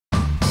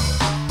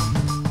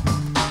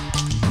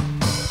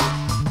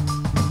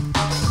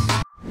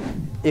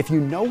If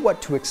you know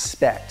what to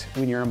expect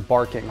when you're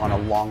embarking on a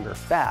longer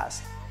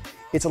fast,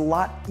 it's a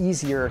lot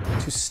easier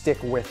to stick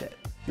with it.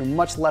 You're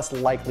much less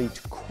likely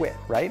to quit,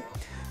 right?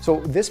 So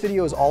this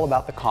video is all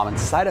about the common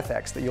side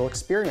effects that you'll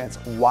experience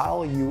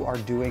while you are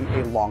doing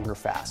a longer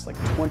fast, like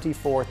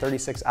 24,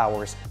 36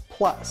 hours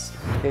plus.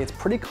 Okay, it's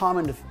pretty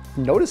common to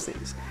notice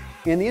these.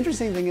 And the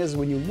interesting thing is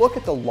when you look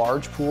at the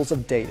large pools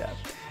of data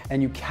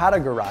and you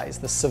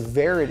categorize the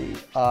severity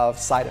of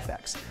side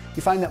effects,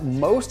 you find that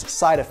most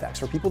side effects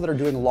for people that are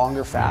doing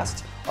longer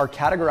fasts are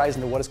categorized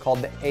into what is called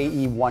the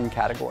AE1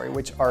 category,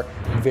 which are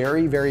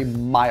very, very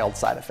mild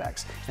side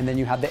effects. And then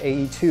you have the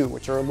AE2,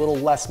 which are a little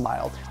less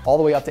mild, all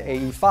the way up to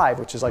AE5,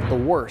 which is like the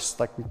worst,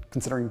 like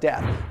considering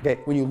death.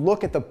 Okay, when you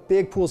look at the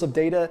big pools of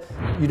data,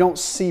 you don't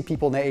see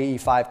people in the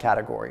AE5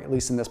 category, at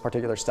least in this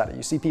particular study.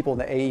 You see people in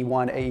the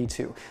AE1,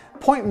 AE2.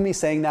 Point in me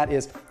saying that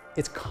is,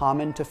 it's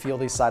common to feel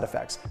these side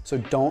effects, so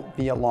don't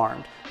be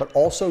alarmed, but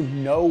also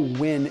know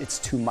when it's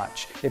too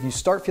much. If you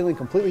start feeling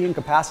completely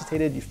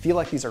incapacitated, you feel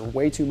like these are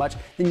way too much,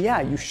 then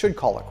yeah, you should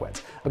call it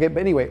quits. Okay,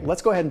 but anyway,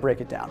 let's go ahead and break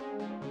it down.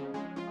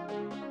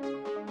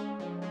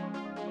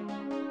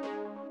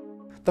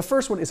 The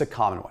first one is a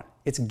common one.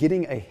 It's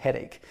getting a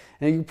headache.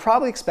 Now you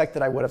probably expect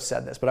that I would have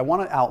said this, but I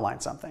want to outline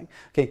something.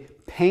 Okay,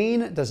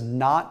 pain does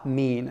not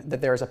mean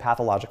that there is a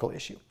pathological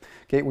issue.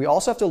 Okay, we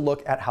also have to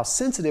look at how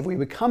sensitive we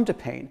become to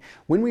pain.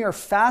 When we are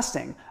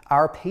fasting,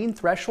 our pain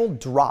threshold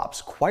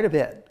drops quite a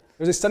bit.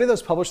 There's a study that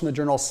was published in the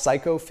journal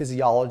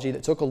Psychophysiology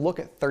that took a look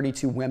at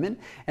 32 women,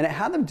 and it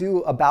had them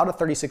do about a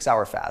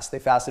 36-hour fast. They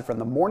fasted from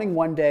the morning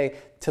one day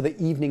to the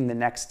evening the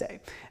next day.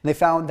 And they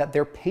found that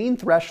their pain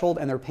threshold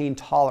and their pain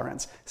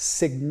tolerance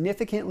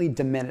significantly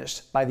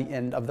diminished by the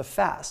end of the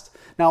fast.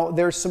 Now,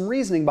 there's some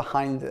reasoning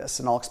behind this,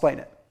 and I'll explain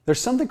it. There's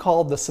something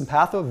called the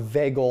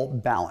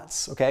sympathovagal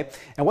balance, okay?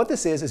 And what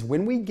this is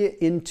when we get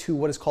into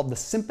what is called the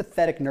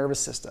sympathetic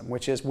nervous system,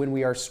 which is when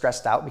we are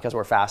stressed out because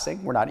we're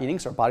fasting, we're not eating,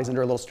 so our body's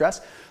under a little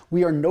stress,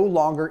 we are no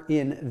longer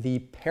in the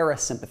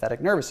parasympathetic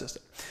nervous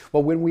system.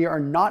 Well, when we are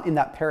not in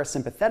that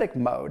parasympathetic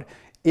mode,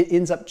 it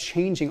ends up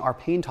changing our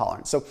pain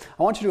tolerance. So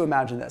I want you to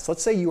imagine this.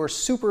 Let's say you are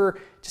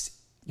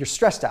you're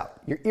stressed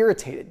out, you're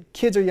irritated,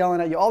 kids are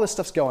yelling at you, all this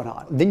stuff's going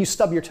on. Then you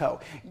stub your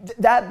toe.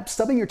 That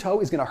stubbing your toe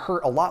is gonna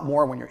hurt a lot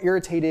more when you're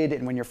irritated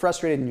and when you're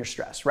frustrated and you're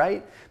stressed,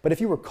 right? But if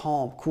you were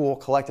calm, cool,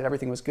 collected,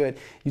 everything was good,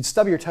 you'd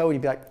stub your toe and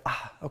you'd be like,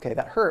 okay,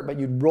 that hurt, but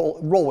you'd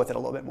roll with it a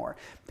little bit more.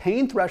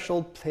 Pain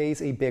threshold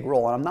plays a big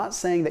role. And I'm not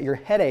saying that your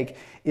headache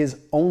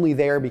is only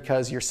there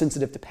because you're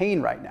sensitive to pain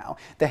right now.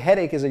 The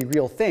headache is a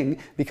real thing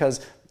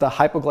because the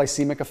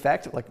hypoglycemic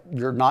effect, like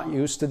you're not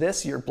used to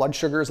this, your blood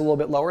sugar is a little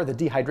bit lower, the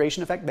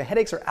dehydration effect, the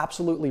headaches are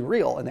absolutely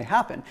real and they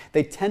happen.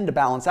 They tend to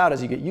balance out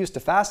as you get used to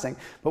fasting,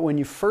 but when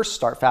you first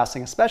start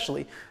fasting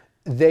especially,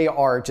 they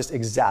are just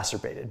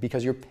exacerbated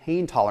because your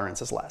pain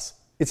tolerance is less.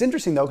 It's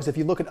interesting though, because if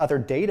you look at other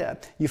data,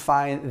 you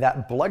find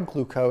that blood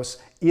glucose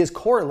is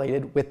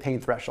correlated with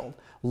pain threshold.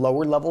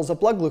 Lower levels of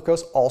blood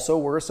glucose also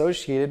were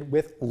associated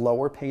with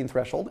lower pain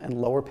threshold and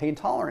lower pain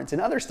tolerance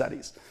in other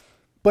studies.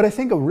 But I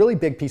think a really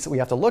big piece that we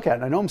have to look at,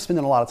 and I know I'm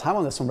spending a lot of time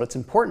on this one, but it's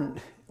important.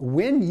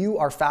 When you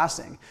are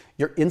fasting,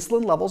 your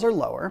insulin levels are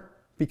lower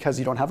because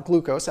you don't have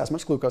as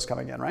much glucose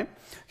coming in, right?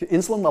 Your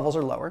insulin levels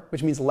are lower,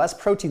 which means less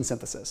protein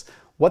synthesis.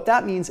 What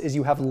that means is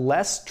you have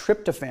less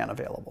tryptophan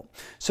available.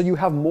 So you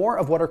have more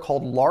of what are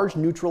called large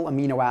neutral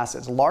amino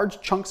acids, large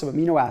chunks of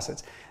amino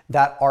acids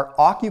that are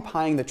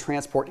occupying the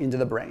transport into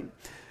the brain.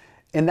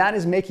 And that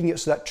is making it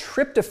so that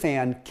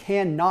tryptophan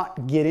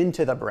cannot get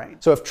into the brain.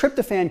 So if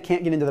tryptophan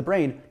can't get into the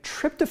brain,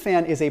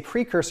 tryptophan is a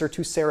precursor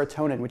to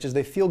serotonin, which is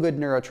the feel-good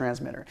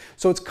neurotransmitter.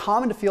 So it's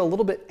common to feel a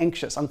little bit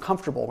anxious,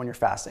 uncomfortable when you're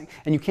fasting,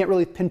 and you can't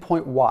really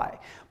pinpoint why.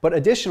 But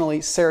additionally,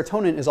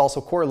 serotonin is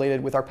also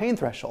correlated with our pain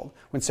threshold.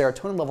 When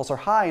serotonin levels are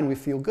high and we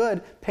feel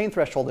good, pain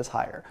threshold is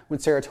higher. When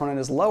serotonin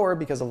is lower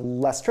because of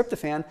less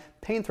tryptophan,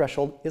 pain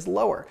threshold is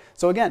lower.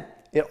 So again,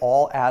 it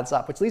all adds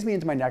up, which leads me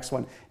into my next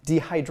one,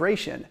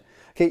 dehydration.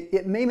 Okay,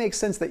 it may make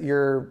sense that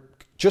you're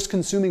just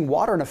consuming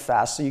water in a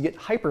fast so you get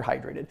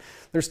hyperhydrated.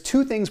 There's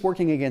two things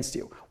working against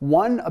you.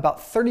 One, about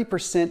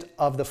 30%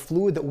 of the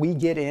fluid that we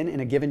get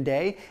in a given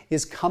day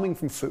is coming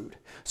from food.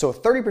 So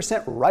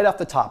 30% right off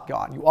the top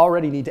gone. You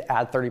already need to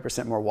add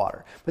 30% more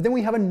water. But then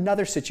we have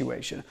another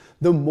situation.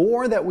 The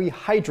more that we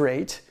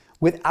hydrate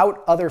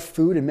without other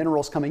food and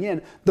minerals coming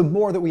in, the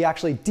more that we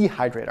actually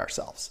dehydrate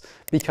ourselves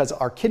because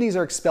our kidneys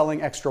are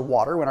expelling extra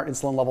water when our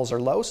insulin levels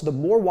are low. So the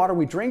more water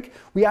we drink,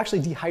 we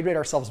actually dehydrate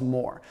ourselves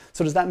more.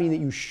 So does that mean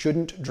that you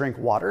shouldn't drink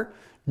water?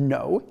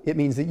 No, it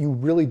means that you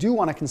really do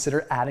want to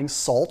consider adding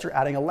salt or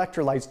adding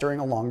electrolytes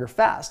during a longer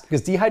fast.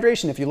 Because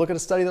dehydration, if you look at a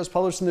study that was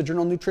published in the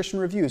journal Nutrition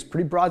Reviews,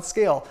 pretty broad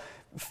scale,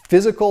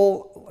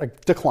 physical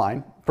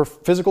decline,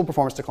 physical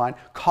performance decline,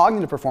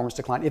 cognitive performance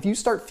decline. If you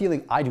start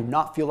feeling, I do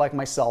not feel like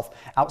myself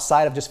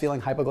outside of just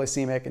feeling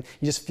hypoglycemic and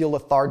you just feel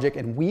lethargic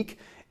and weak,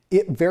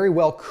 it very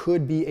well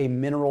could be a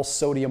mineral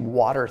sodium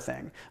water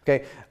thing.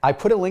 Okay, I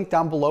put a link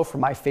down below for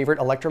my favorite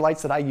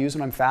electrolytes that I use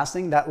when I'm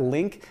fasting. That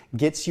link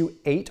gets you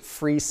 8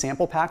 free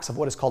sample packs of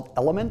what is called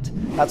Element.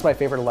 That's my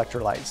favorite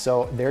electrolyte.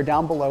 So they're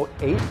down below,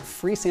 8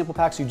 free sample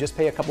packs. You just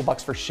pay a couple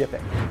bucks for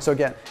shipping. So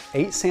again,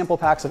 8 sample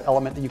packs of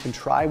Element that you can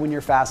try when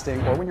you're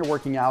fasting or when you're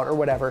working out or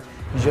whatever.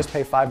 You just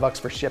pay $5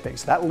 for shipping.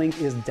 So that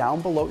link is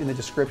down below in the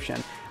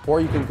description,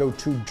 or you can go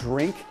to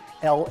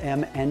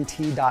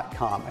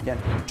drinklmnt.com. Again,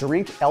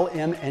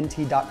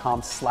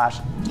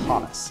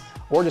 drinklmnt.com/Thomas.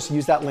 Or just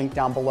use that link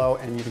down below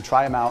and you can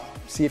try them out,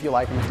 see if you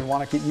like them. If you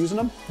want to keep using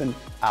them, then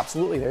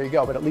absolutely, there you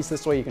go. But at least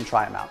this way you can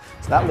try them out.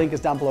 So that link is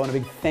down below, and a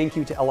big thank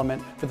you to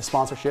Element for the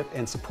sponsorship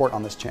and support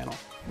on this channel.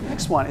 The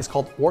next one is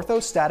called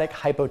Orthostatic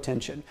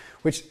Hypotension,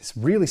 which is a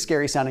really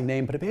scary sounding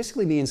name, but it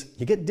basically means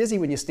you get dizzy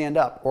when you stand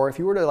up, or if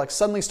you were to like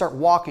suddenly start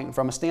walking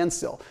from a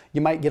standstill,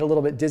 you might get a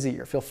little bit dizzy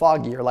or feel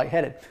foggy or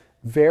lightheaded.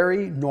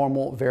 Very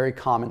normal, very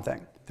common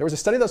thing. There was a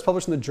study that was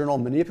published in the journal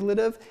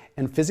Manipulative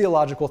and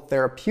Physiological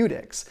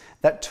Therapeutics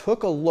that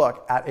took a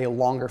look at a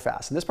longer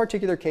fast. In this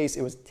particular case,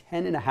 it was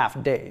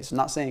 10.5 days. I'm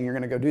not saying you're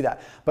going to go do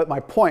that, but my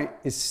point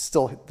is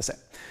still the same.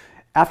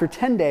 After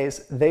 10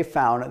 days, they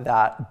found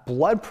that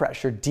blood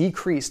pressure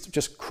decreased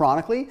just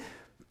chronically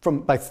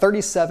by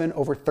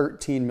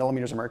 37/13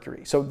 millimeters of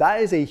mercury. So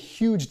that is a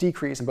huge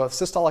decrease in both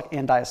systolic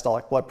and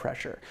diastolic blood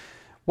pressure.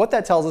 What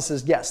that tells us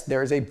is, yes,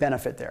 there is a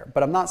benefit there,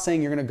 but I'm not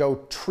saying you're going to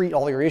go treat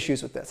all your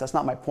issues with this. That's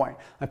not my point.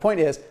 My point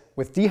is,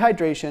 with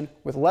dehydration,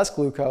 with less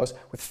glucose,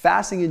 with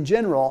fasting in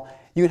general,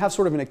 you can have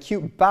sort of an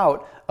acute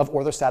bout of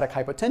orthostatic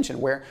hypotension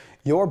where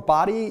your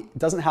body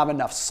doesn't have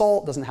enough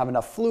salt, doesn't have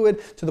enough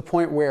fluid to the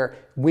point where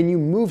when you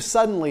move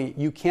suddenly,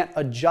 you can't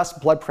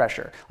adjust blood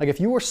pressure. Like if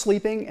you were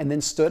sleeping and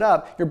then stood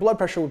up, your blood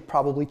pressure would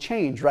probably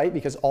change, right?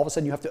 Because all of a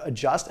sudden you have to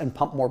adjust and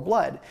pump more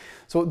blood.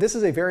 So this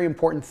is a very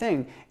important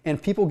thing,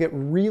 and people get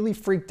really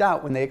freaked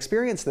out when they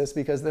experience this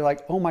because they're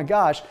like, oh my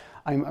gosh,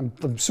 I'm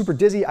super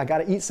dizzy, I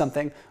gotta eat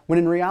something, when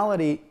in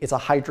reality, it's a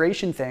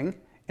hydration thing,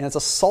 and it's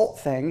a salt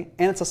thing,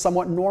 and it's a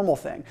somewhat normal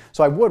thing.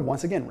 So I would,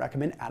 once again,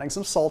 recommend adding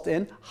some salt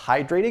in,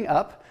 hydrating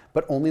up,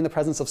 but only in the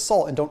presence of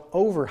salt, and don't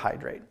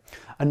overhydrate.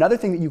 Another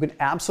thing that you can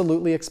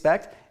absolutely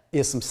expect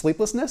is some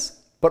sleeplessness,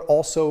 but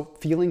also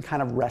feeling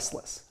kind of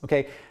restless,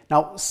 okay?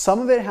 Now, some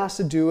of it has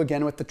to do,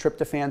 again, with the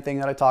tryptophan thing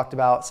that I talked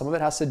about. Some of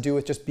it has to do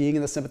with just being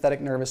in the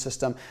sympathetic nervous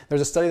system.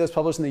 There's a study that's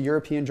published in the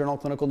European Journal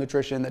of Clinical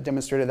Nutrition that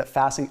demonstrated that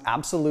fasting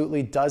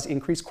absolutely does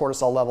increase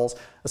cortisol levels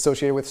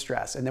associated with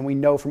stress. And then we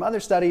know from other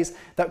studies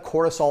that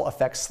cortisol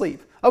affects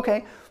sleep.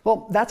 Okay,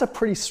 well, that's a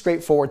pretty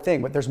straightforward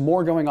thing, but there's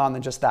more going on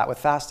than just that with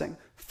fasting.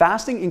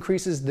 Fasting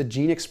increases the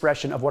gene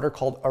expression of what are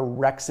called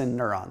orexin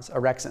neurons,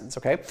 orexins,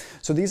 okay?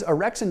 So these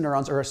orexin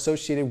neurons are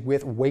associated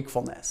with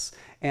wakefulness,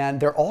 and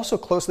they're also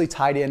closely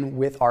tied in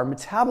with our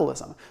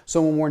metabolism.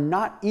 So when we're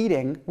not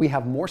eating, we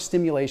have more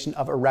stimulation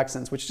of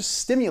orexins, which just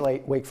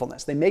stimulate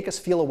wakefulness. They make us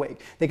feel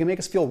awake. They can make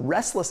us feel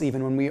restless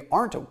even when we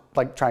aren't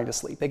like trying to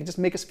sleep. They can just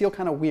make us feel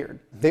kind of weird.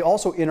 They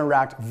also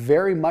interact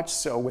very much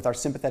so with our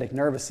sympathetic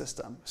nervous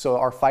system, so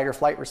our fight or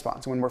flight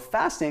response. When we're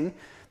fasting,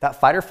 that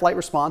fight or flight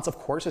response, of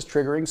course, is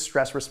triggering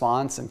stress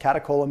response and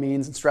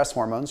catecholamines and stress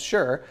hormones,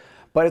 sure,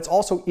 but it's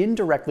also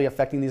indirectly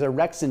affecting these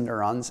orexin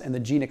neurons and the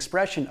gene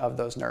expression of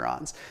those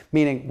neurons,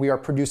 meaning we are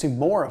producing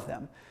more of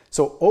them.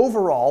 So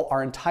overall,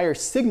 our entire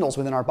signals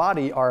within our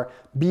body are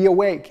be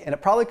awake, and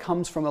it probably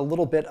comes from a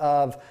little bit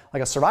of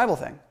like a survival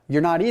thing.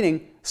 You're not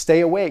eating,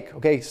 stay awake,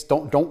 okay?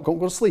 Don't go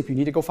to sleep, you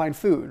need to go find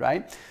food,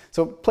 right?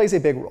 So it plays a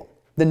big role.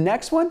 The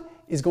next one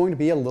is going to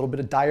be a little bit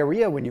of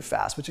diarrhea when you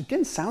fast, which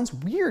again sounds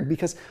weird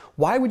because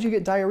why would you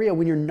get diarrhea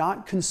when you're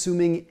not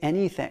consuming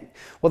anything?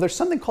 Well, there's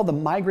something called the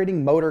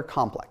migrating motor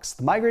complex.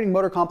 The migrating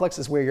motor complex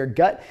is where your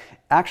gut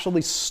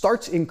actually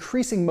starts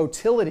increasing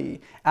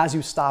motility as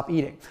you stop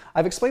eating.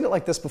 I've explained it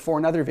like this before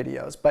in other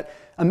videos, but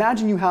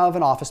imagine you have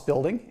an office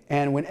building,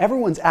 and when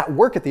everyone's at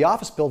work at the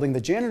office building,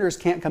 the janitors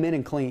can't come in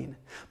and clean.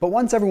 But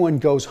once everyone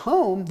goes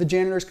home, the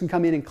janitors can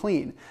come in and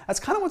clean. That's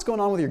kind of what's going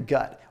on with your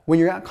gut. When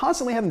you're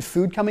constantly having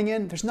food coming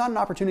in, there's not an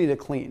opportunity to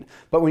clean.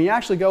 But when you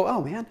actually go,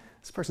 oh man,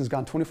 this person's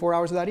gone 24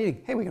 hours without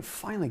eating. Hey, we can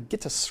finally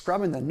get to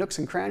scrubbing the nooks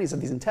and crannies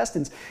of these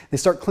intestines. They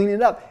start cleaning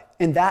it up.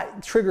 And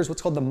that triggers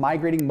what's called the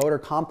migrating motor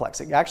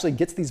complex. It actually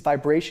gets these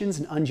vibrations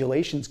and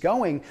undulations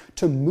going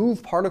to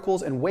move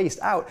particles and waste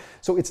out.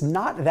 So it's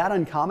not that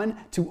uncommon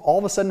to all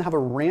of a sudden have a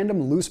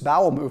random loose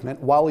bowel movement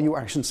while you,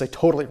 I shouldn't say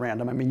totally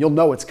random. I mean, you'll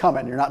know it's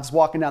coming. You're not just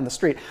walking down the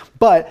street.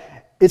 But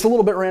it's a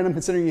little bit random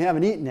considering you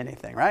haven't eaten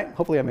anything, right?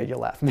 Hopefully I made you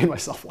laugh. I made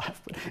myself laugh.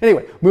 But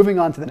anyway, moving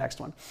on to the next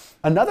one.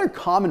 Another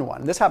common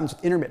one, this happens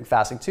with intermittent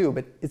fasting too,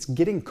 but it's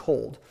getting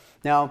cold.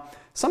 Now,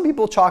 some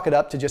people chalk it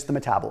up to just the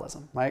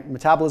metabolism, right?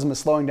 Metabolism is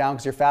slowing down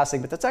because you're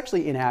fasting, but that's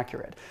actually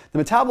inaccurate. The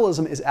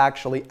metabolism is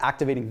actually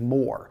activating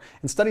more.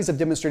 And studies have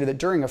demonstrated that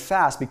during a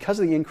fast, because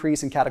of the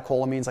increase in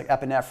catecholamines like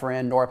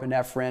epinephrine,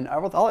 norepinephrine,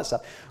 all that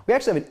stuff, we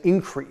actually have an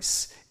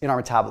increase in our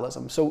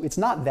metabolism. So it's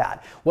not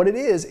that. What it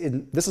is,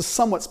 this is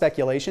somewhat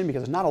speculation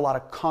because there's not a lot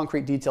of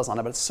concrete details on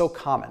it, but it's so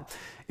common.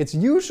 It's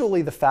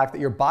usually the fact that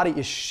your body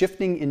is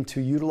shifting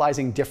into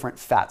utilizing different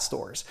fat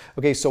stores.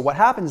 Okay, so what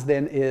happens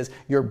then is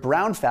your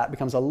brown fat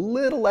becomes a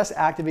little less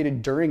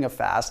activated during a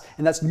fast,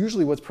 and that's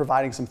usually what's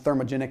providing some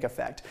thermogenic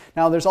effect.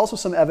 Now, there's also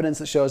some evidence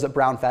that shows that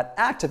brown fat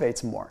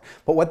activates more,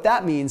 but what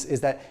that means is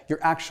that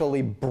you're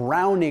actually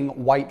browning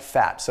white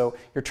fat. So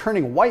you're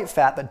turning white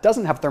fat that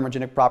doesn't have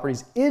thermogenic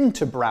properties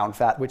into brown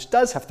fat, which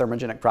does have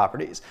thermogenic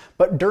properties.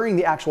 But during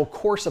the actual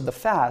course of the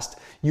fast,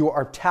 you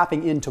are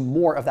tapping into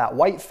more of that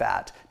white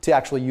fat to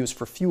actually use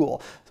for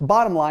fuel. The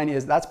bottom line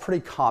is that's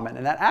pretty common,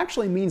 and that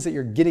actually means that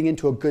you're getting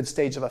into a good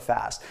stage of a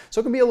fast. So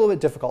it can be a little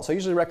bit difficult. So I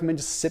usually recommend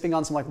just sipping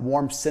on some like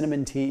warm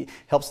cinnamon tea.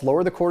 Helps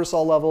lower the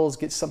cortisol levels,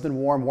 get something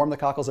warm the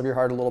cockles of your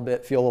heart a little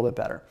bit, feel a little bit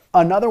better.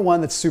 Another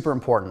one that's super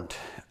important,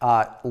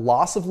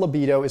 loss of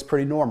libido is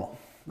pretty normal.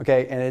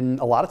 Okay, and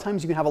a lot of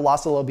times you can have a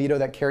loss of libido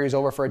that carries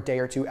over for a day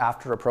or two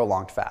after a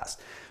prolonged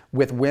fast.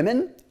 With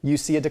women, you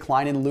see a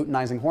decline in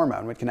luteinizing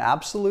hormone, which can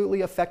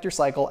absolutely affect your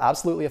cycle,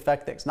 absolutely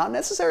affect things. Not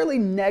necessarily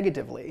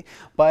negatively,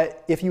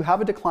 but if you have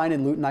a decline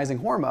in luteinizing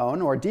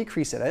hormone or a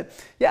decrease in it,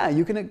 yeah,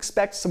 you can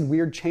expect some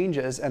weird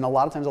changes and a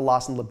lot of times a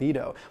loss in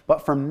libido.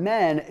 But for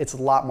men, it's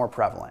a lot more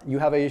prevalent. You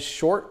have a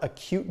short,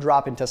 acute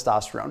drop in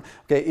testosterone.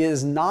 Okay, it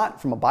is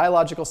not, from a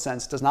biological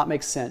sense, does not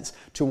make sense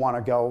to want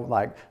to go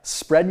like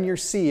spreading your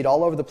seed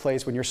all over the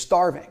place when you're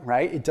starving,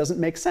 right? It doesn't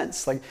make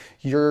sense. Like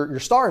you're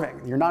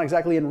starving. You're not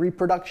exactly in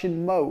reproduction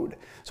mode.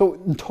 So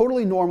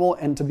totally normal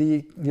and to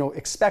be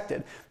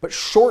expected. But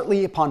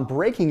shortly upon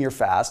breaking your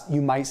fast,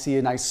 you might see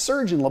a nice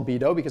surge in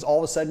libido because all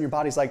of a sudden your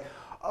body's like,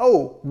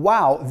 oh,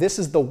 wow, this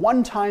is the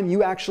one time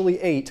you actually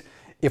ate.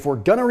 If we're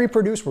gonna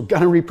reproduce, we're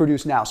gonna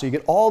reproduce now. So you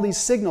get all these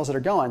signals that are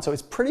going. So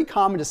it's pretty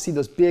common to see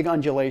those big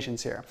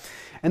undulations here.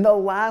 And the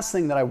last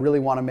thing that I really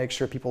wanna make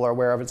sure people are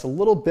aware of, it's a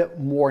little bit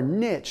more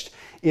niched,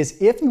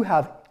 is if you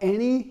have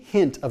any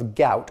hint of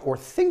gout or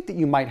think that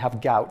you might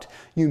have gout,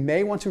 you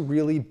may want to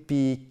really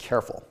be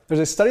careful. There's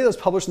a study that was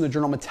published in the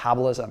journal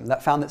Metabolism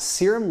that found that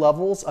serum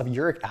levels of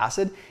uric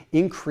acid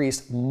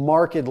increased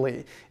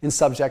markedly in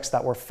subjects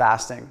that were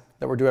fasting,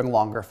 that were doing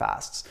longer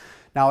fasts.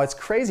 Now it's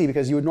crazy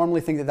because you would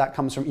normally think that that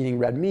comes from eating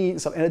red meat and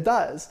stuff, and it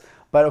does.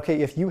 But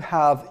okay, if you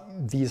have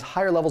these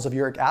higher levels of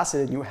uric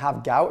acid and you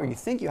have gout or you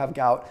think you have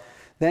gout,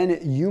 then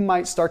you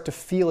might start to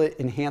feel it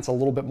enhance a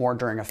little bit more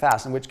during a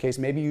fast, in which case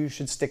maybe you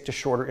should stick to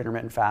shorter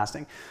intermittent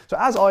fasting. So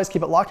as always,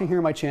 keep it locked in here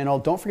on my channel.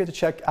 Don't forget to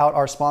check out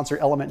our sponsor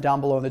Element down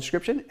below in the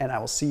description, and I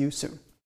will see you soon.